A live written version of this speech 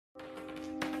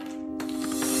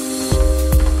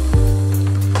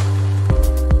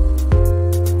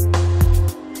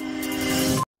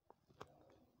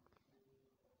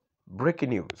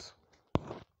Breaking news.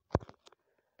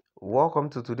 Welcome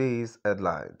to today's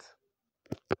headlines.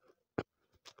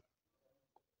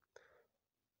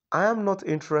 I am not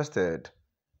interested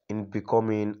in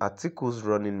becoming Atiku's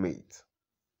running mate,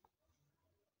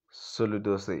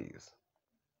 Soludo says.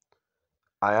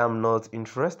 I am not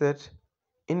interested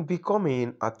in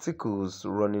becoming Atiku's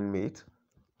running mate,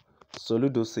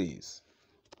 Soludo says.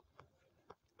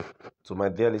 To my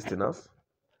dear listeners,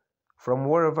 from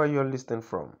wherever you're listening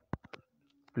from,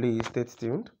 please stay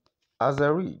tuned as I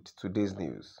read today's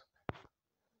news.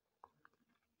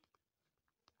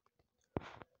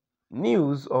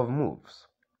 News of moves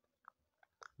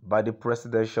by the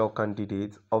presidential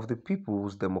candidate of the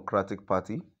People's Democratic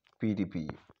Party, PDP,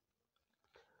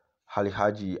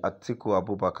 Alhaji Atiku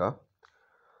Abubakar,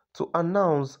 to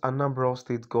announce Anambra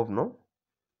State Governor,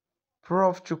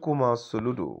 Prof.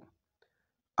 Soludo,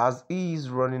 as his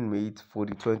running mate for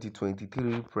the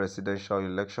 2023 presidential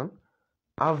election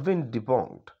have been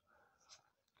debunked,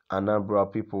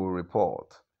 Anambra People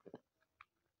report.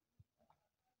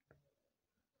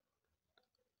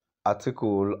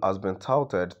 Atiku has been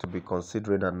touted to be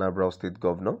considering Anambra State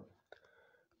Governor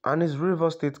and his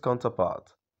Rivers State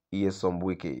counterpart, Nyesom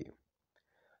Wike,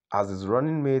 as his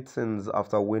running mate since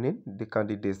after winning the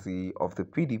candidacy of the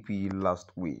PDP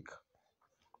last week.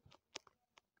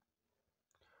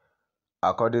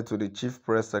 According to the Chief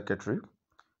Press Secretary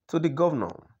to the Governor,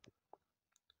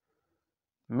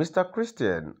 Mr.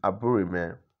 Christian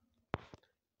Aburime,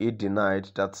 he denied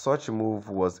that such move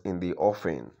was in the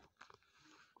offing.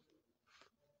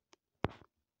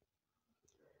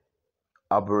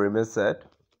 Aburime said,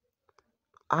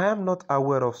 I am not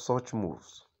aware of such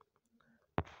moves.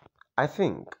 I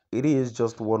think it is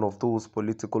just one of those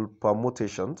political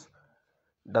permutations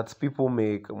that people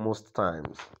make most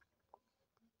times.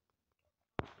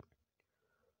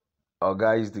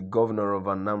 Oga is the governor of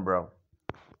Anambra,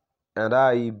 and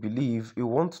I believe he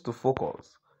wants to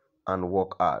focus and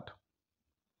work hard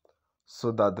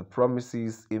so that the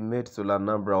promises he made to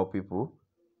Anambra people,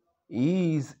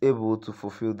 he is able to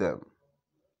fulfill them.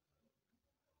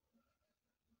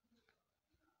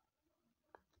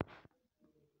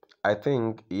 I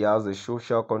think he has a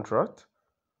social contract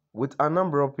with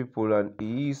Anambra people, and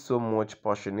he is so much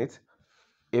passionate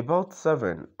about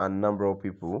serving Anambra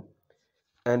people,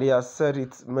 and he has said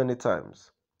it many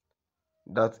times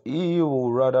that he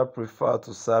will rather prefer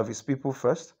to serve his people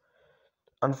first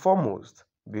and foremost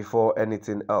before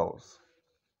anything else.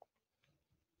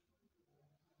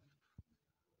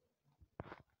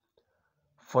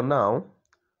 For now,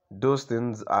 those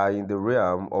things are in the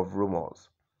realm of rumors.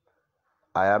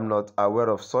 I am not aware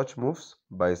of such moves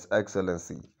by His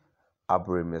Excellency,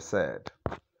 Aburime said.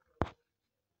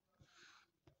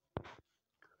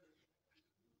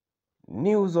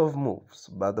 News of moves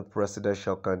by the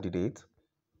presidential candidate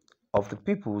of the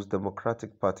People's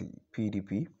Democratic Party,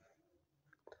 PDP,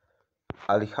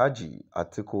 Alhaji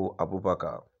Atiku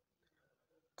Abubakar,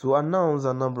 to announce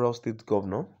Anambra State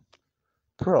Governor,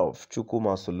 Prof.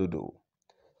 Soludo,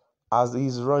 as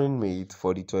his running mate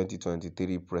for the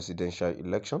 2023 presidential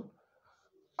election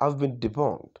have been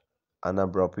debunked,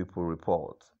 Anambra People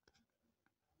report.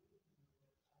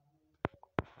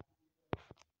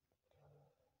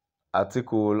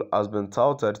 Atiku has been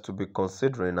touted to be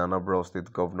considering Anambra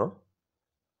State Governor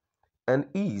and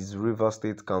his Rivers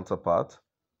State counterpart,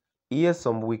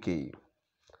 Nyesom Wike,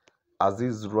 as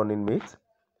his running mate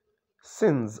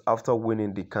since after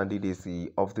winning the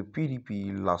candidacy of the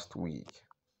PDP last week.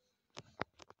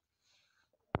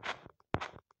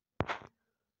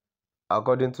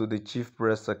 According to the Chief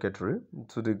Press Secretary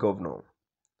to the Governor,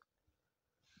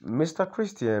 Mr.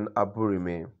 Christian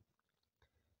Aburime,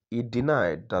 he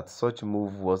denied that such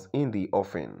move was in the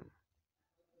offing.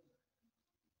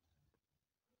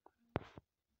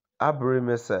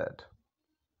 Aburime said,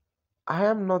 I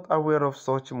am not aware of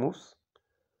such moves.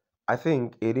 I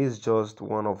think it is just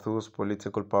one of those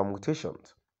political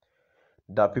permutations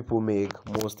that people make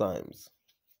most times.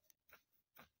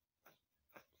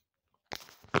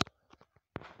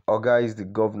 Oga is the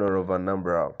governor of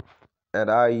Anambra, and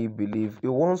I believe he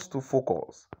wants to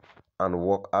focus and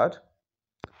work hard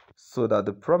so that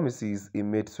the promises he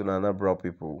made to Anambra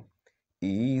people,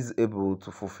 he is able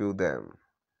to fulfill them.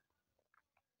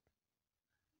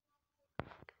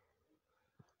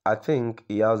 I think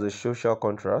he has a social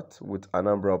contract with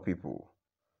Anambra people,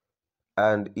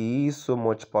 and he is so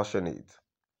much passionate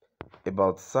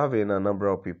about serving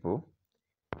Anambra people,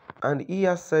 and he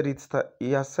has said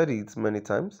it many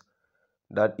times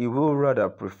that he will rather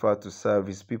prefer to serve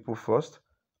his people first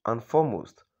and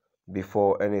foremost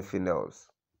before anything else.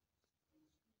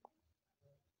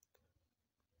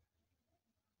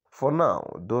 For now,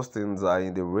 those things are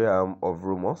in the realm of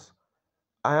rumors.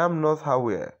 I am not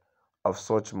aware of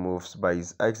such moves by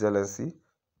His Excellency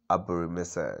Aburime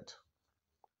said.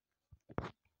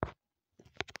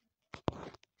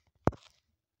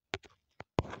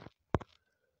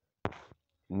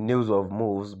 News of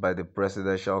moves by the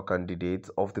presidential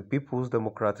candidate of the People's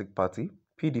Democratic Party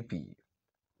 (PDP),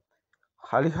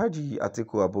 Alhaji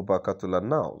Atiku Abubakar, to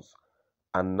announce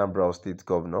Anambra State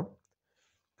Governor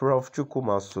Prof.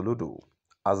 Soludo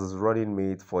as his running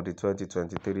mate for the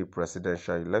 2023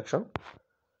 presidential election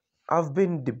have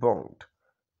been debunked,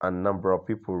 a number of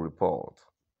people report.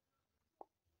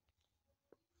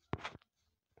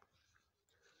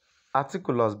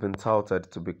 Atiku has been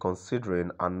touted to be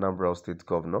considering Anambra State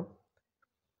Governor,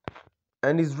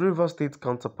 and his Rivers State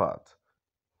counterpart,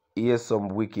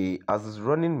 Nyesom Wike, as his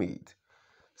running mate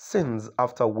since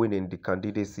after winning the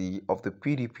candidacy of the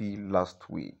PDP last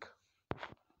week.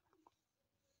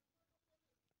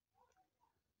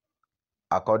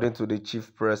 According to the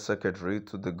Chief Press Secretary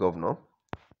to the Governor,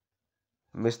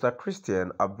 Mr. Christian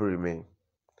Aburime,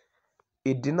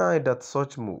 he denied that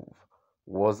such move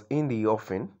was in the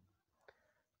offing.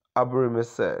 Aburime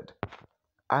said,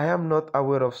 "I am not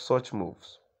aware of such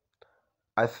moves.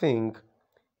 I think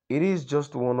it is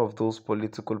just one of those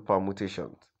political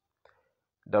permutations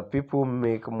that people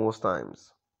make most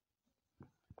times."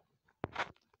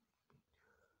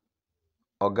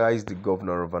 Oga is the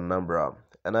governor of Anambra,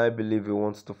 and I believe he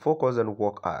wants to focus and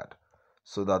work hard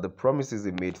so that the promises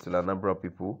he made to the Anambra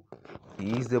people,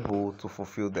 he is able to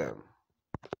fulfill them.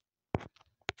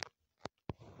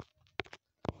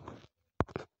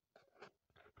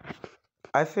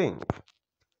 I think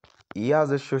he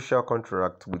has a social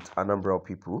contract with Anambra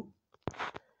people,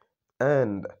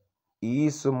 and he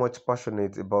is so much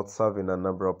passionate about serving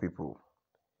Anambra people.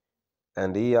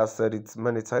 And he has said it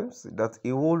many times that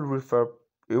he will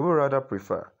rather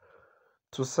prefer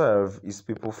to serve his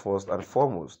people first and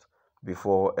foremost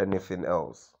before anything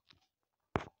else.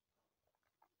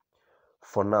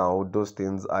 For now, those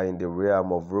things are in the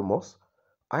realm of rumors.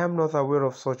 I am not aware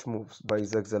of such moves by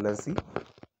His Excellency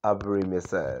Aburime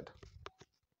said.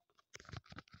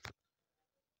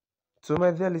 To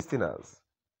my dear listeners,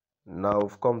 now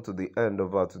we've come to the end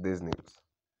of our today's news.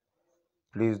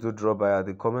 Please do drop by at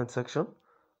the comment section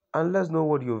and let's know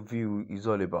what your view is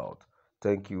all about.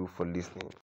 Thank you for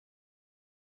listening.